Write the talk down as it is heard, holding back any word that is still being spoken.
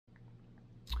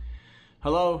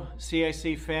Hello,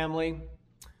 CIC family.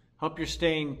 Hope you're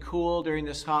staying cool during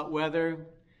this hot weather.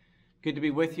 Good to be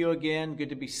with you again. Good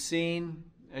to be seen.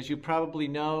 As you probably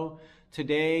know,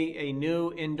 today a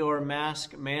new indoor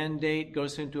mask mandate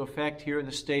goes into effect here in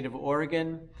the state of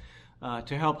Oregon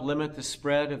to help limit the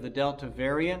spread of the Delta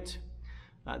variant.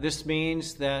 This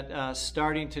means that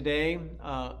starting today,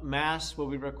 masks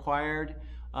will be required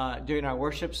during our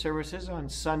worship services on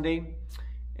Sunday,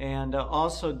 and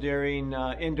also during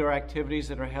indoor activities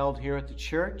that are held here at the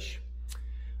church.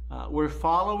 We're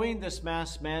following this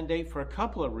mask mandate for a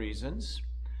couple of reasons.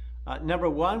 Number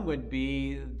one would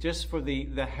be just for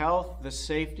the health, the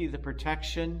safety, the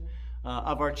protection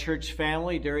of our church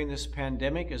family during this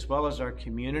pandemic, as well as our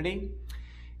community.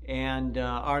 And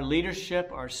our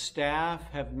leadership, our staff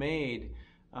have made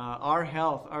our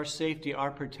health, our safety,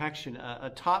 our protection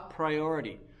a top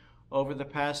priority over the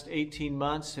past 18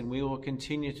 months, and we will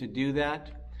continue to do that.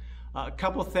 A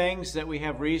couple things that we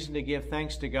have reason to give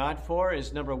thanks to God for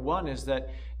is, number one, is that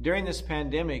during this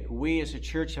pandemic, we as a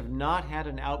church have not had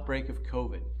an outbreak of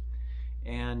COVID.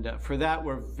 And for that,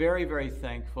 we're very, very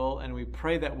thankful, and we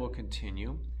pray that will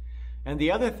continue. And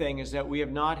the other thing is that we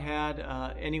have not had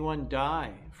anyone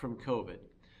die from COVID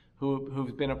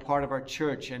who've been a part of our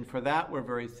church, and for that, we're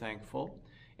very thankful,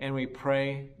 and we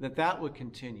pray that that would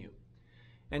continue.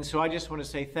 And so I just want to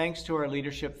say thanks to our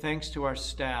leadership, thanks to our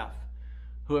staff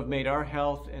who have made our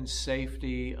health and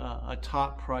safety a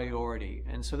top priority.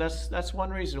 And so that's one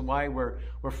reason why we're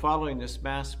following this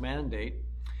mask mandate.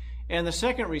 And the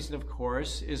second reason, of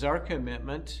course, is our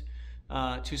commitment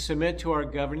to submit to our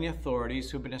governing authorities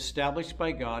who've been established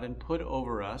by God and put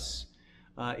over us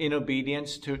in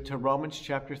obedience to Romans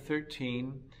chapter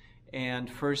 13 and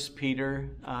 1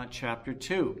 Peter chapter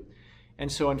 2.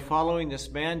 And so in following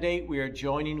this mandate, we are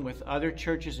joining with other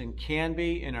churches in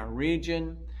Canby, in our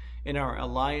region, in our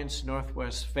Alliance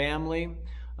Northwest family.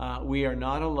 We are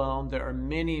not alone. There are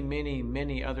many, many,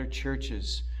 many other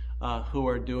churches who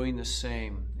are doing the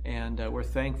same, and we're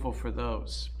thankful for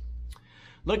those.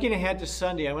 Looking ahead to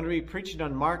Sunday, I'm going to be preaching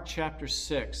on Mark chapter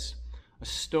 6, a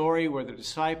story where the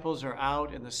disciples are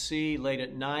out in the sea late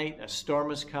at night. A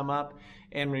storm has come up,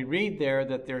 and we read there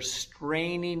that they're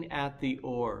straining at the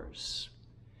oars.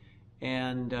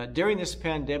 And during this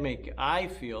pandemic, I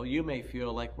feel, you may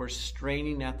feel like we're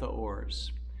straining at the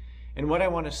oars. And what I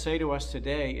want to say to us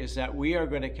today is that we are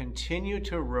going to continue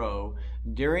to row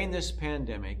during this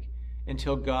pandemic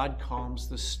until God calms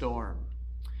the storm.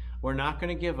 We're not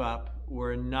going to give up.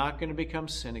 We're not going to become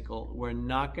cynical. We're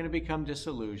not going to become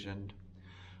disillusioned.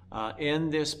 In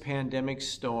this pandemic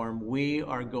storm, we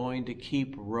are going to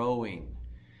keep rowing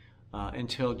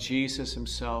until Jesus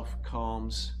himself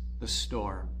calms the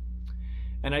storm.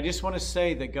 And I just want to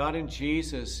say that God in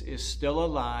Jesus is still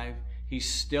alive. He's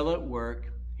still at work.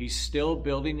 He's still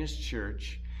building his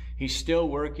church. He's still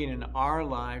working in our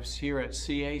lives here at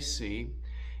CAC.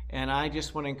 And I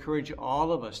just want to encourage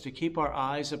all of us to keep our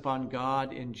eyes upon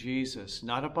God in Jesus,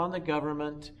 not upon the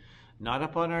government, not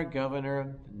upon our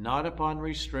governor, not upon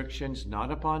restrictions, not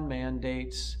upon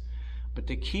mandates, but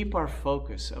to keep our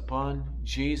focus upon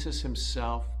Jesus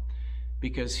himself,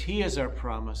 because he is our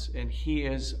promise and he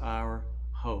is our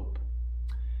hope.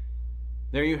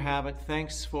 There you have it.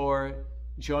 Thanks for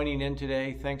joining in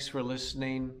today. Thanks for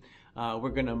listening. We're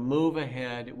going to move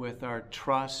ahead with our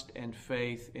trust and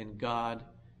faith in God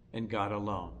and God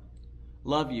alone.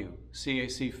 Love you,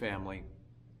 CAC family.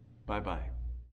 Bye-bye.